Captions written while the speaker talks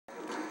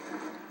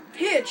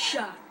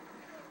Headshot.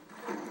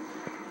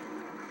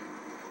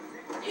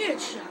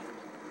 Headshot.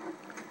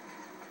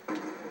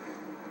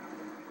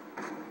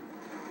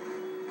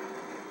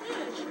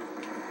 Headshot.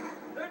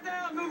 They're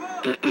down, move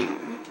up!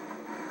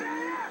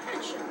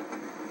 Headshot.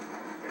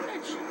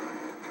 Headshot.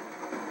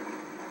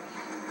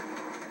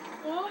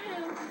 Oh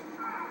hell.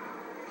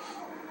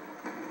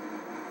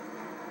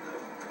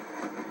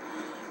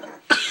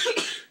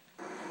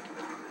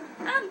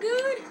 I'm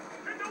good.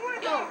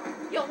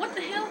 Yo, what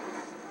the hell?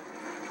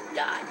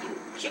 Die, you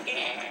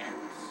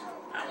chickens.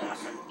 I want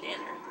some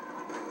dinner.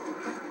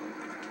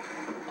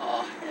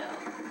 Oh hell.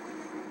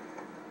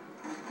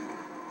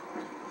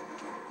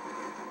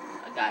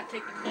 I gotta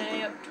take a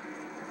nap.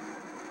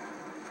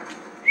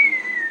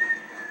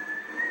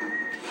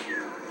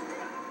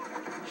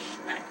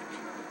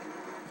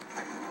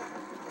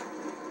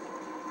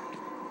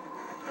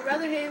 I'd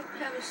rather have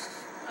a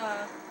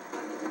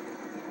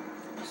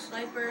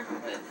sniper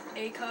with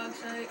ACOG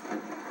sight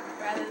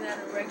rather than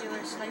a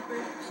regular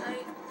sniper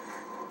sight,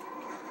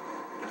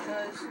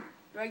 because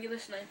regular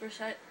sniper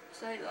sight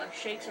like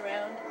shakes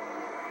around.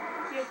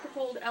 You have to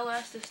hold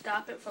LS to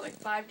stop it for like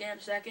 5 damn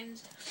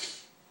seconds.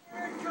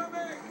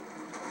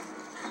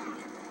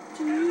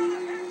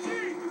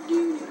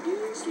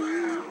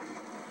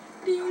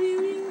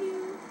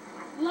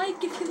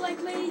 Like if you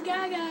like Lady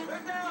Gaga.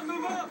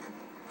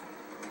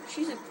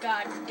 She's a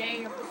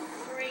goddamn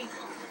freak.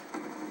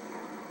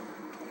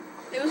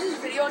 There was this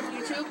video on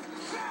YouTube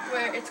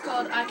where it's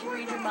called I Can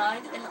Read Your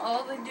Mind, and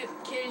all the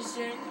kids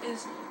sing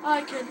is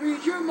I can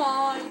read your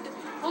mind,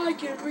 I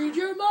can read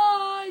your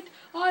mind,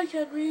 I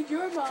can read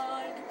your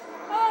mind,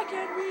 I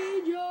can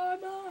read your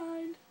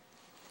mind.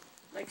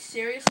 Like,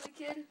 seriously,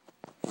 kid?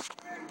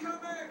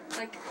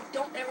 Like,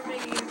 don't ever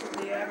make a YouTube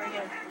video ever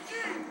again.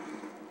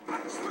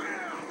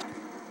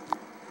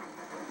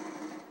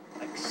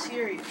 Like,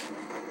 seriously.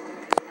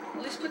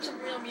 At least put some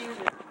real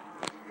music.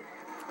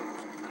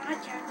 I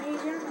can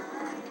read your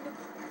mind.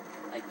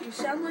 Like, you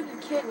sound like a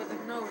kid with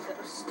a nose that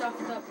was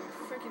stuffed up with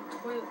freaking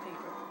toilet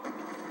paper.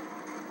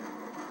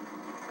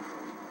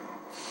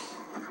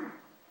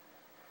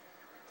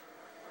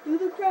 Do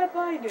the crap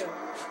I do.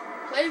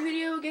 Play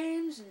video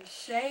games and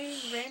say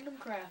random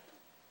crap.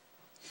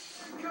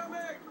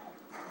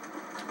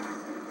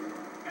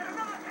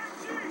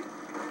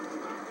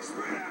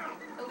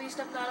 At least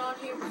I'm not on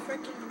here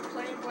freaking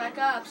playing Black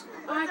Ops.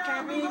 I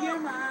can read your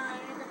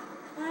mind.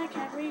 I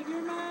can read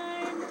your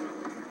mind.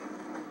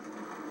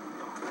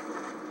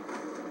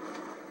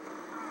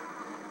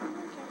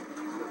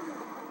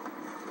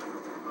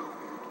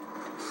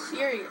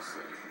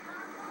 Seriously.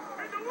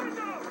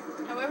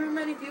 However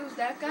many views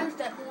that got, if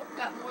that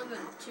got more than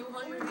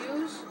 200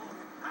 views,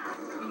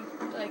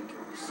 like,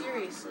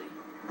 seriously.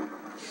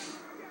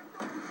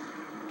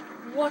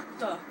 What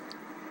the?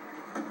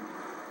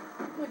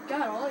 Oh my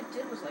god, all I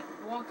did was, like,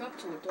 walk up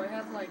to it. Do I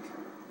have, like,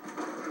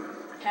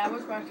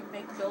 powers where I can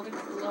make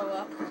buildings blow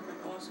up because of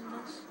my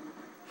awesomeness?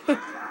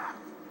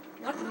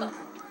 What the?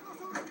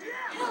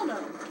 Hell no!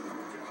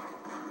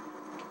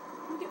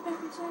 Let me get back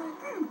inside.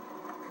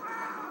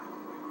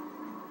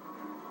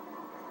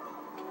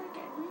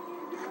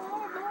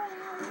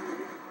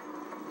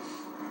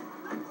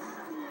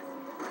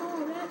 Oh,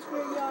 that's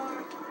where you are.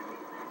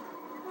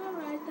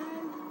 Alright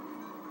then.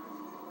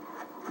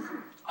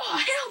 Oh,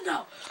 hell no!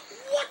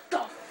 What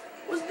the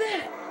was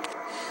that?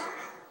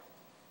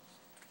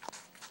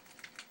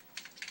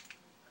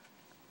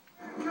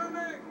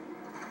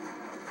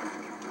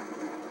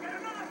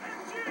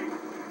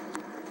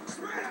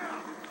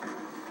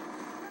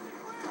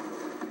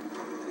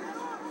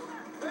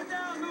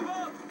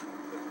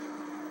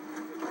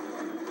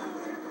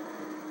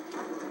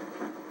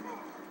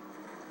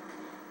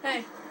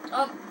 Hey, I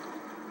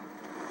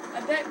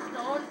bet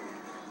no one,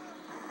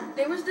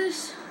 there was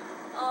this,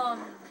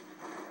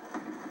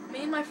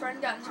 me and my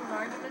friend got into an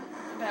argument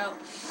about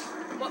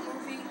what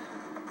movie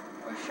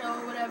or show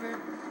or whatever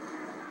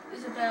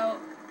is about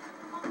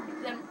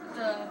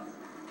the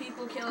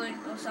people killing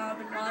Osama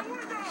bin Laden,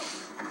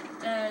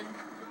 and,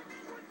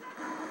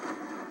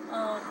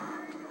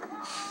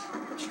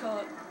 what you call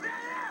it,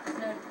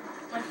 and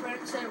my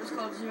friend said it was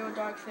called Zero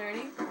Dark 30,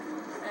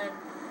 and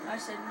I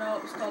said no,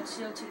 it was called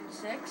SEAL Team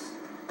 6,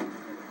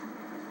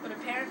 but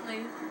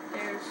apparently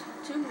there's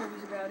 2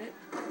 movies about it,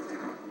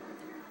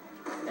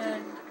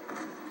 and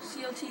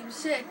SEAL Team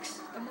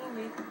 6, the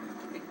movie,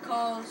 it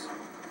calls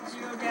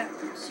Zero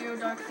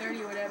Dark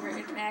 30 or whatever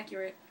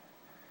inaccurate,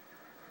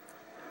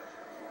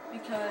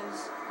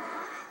 because,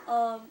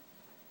 I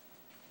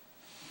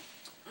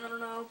don't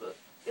know, but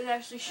it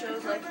actually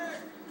shows, like,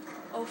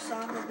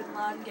 Osama bin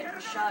Laden getting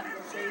shot in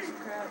the face and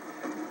crap.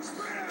 It's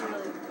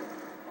really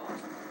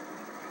awesome.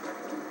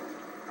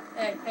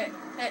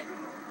 Hey,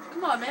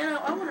 come on, man,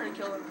 I wanted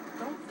to kill him.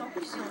 Don't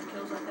be stealing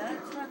kills like that,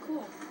 it's not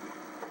cool.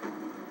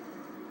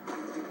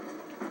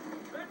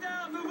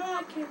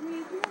 I can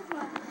read your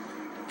mind.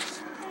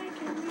 I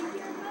can read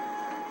your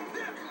mind.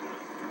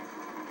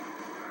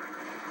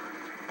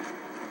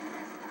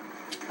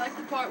 I like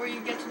the part where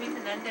you get to meet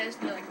Menendez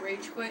and you're like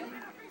rage quitting.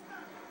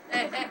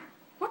 Hey,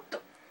 what the?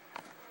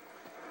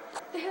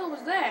 What the hell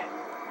was that?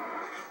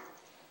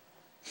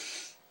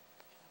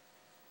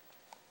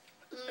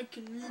 I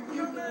can read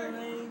your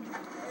mind.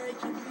 I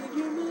can read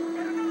your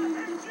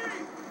mind.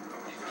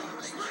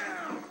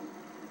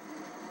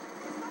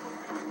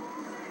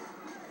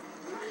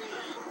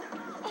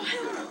 Oh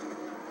hell no!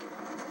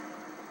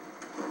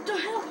 The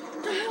hell!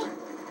 The hell!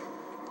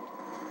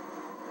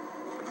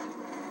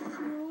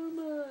 Your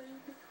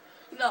mind.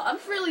 No, I'm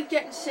really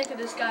getting sick of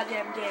this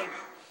goddamn game.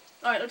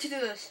 All right, let's do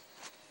this.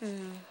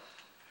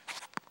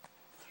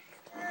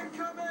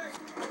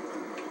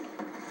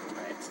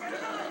 Let's go.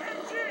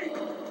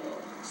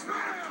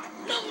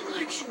 No one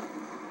likes you.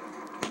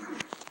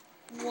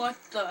 What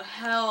the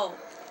hell?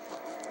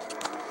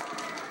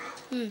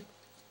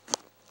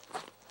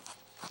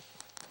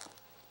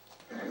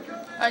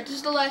 Alright, this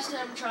is the last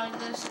time I'm trying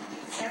this.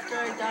 After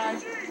I die,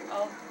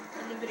 I'll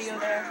end the video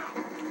there.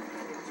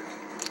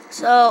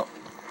 So,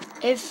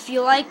 if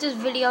you like this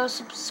video,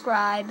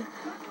 subscribe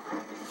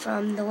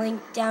from the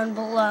link down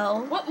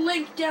below. What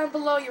link down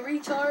below, you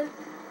retard?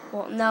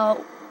 Well,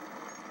 no.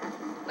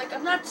 Like,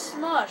 I'm not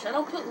Smosh. I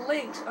don't put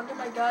links under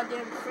my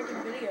goddamn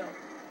freaking video.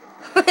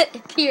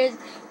 Here's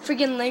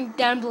freaking link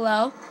down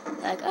below.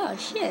 Like, oh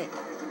shit.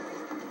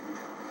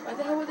 Why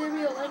the hell would there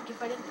be a link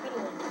if I didn't put a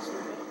link, you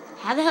stupid?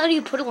 How the hell do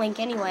you put a link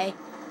anyway?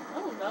 I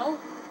don't know.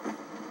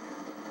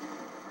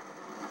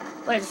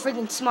 What, is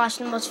freaking Smosh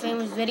the most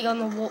famous video in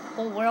the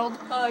whole world?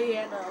 Oh,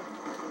 yeah, no.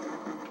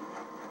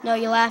 No,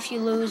 you laugh, you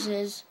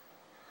loses.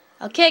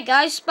 Okay,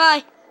 guys,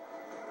 bye.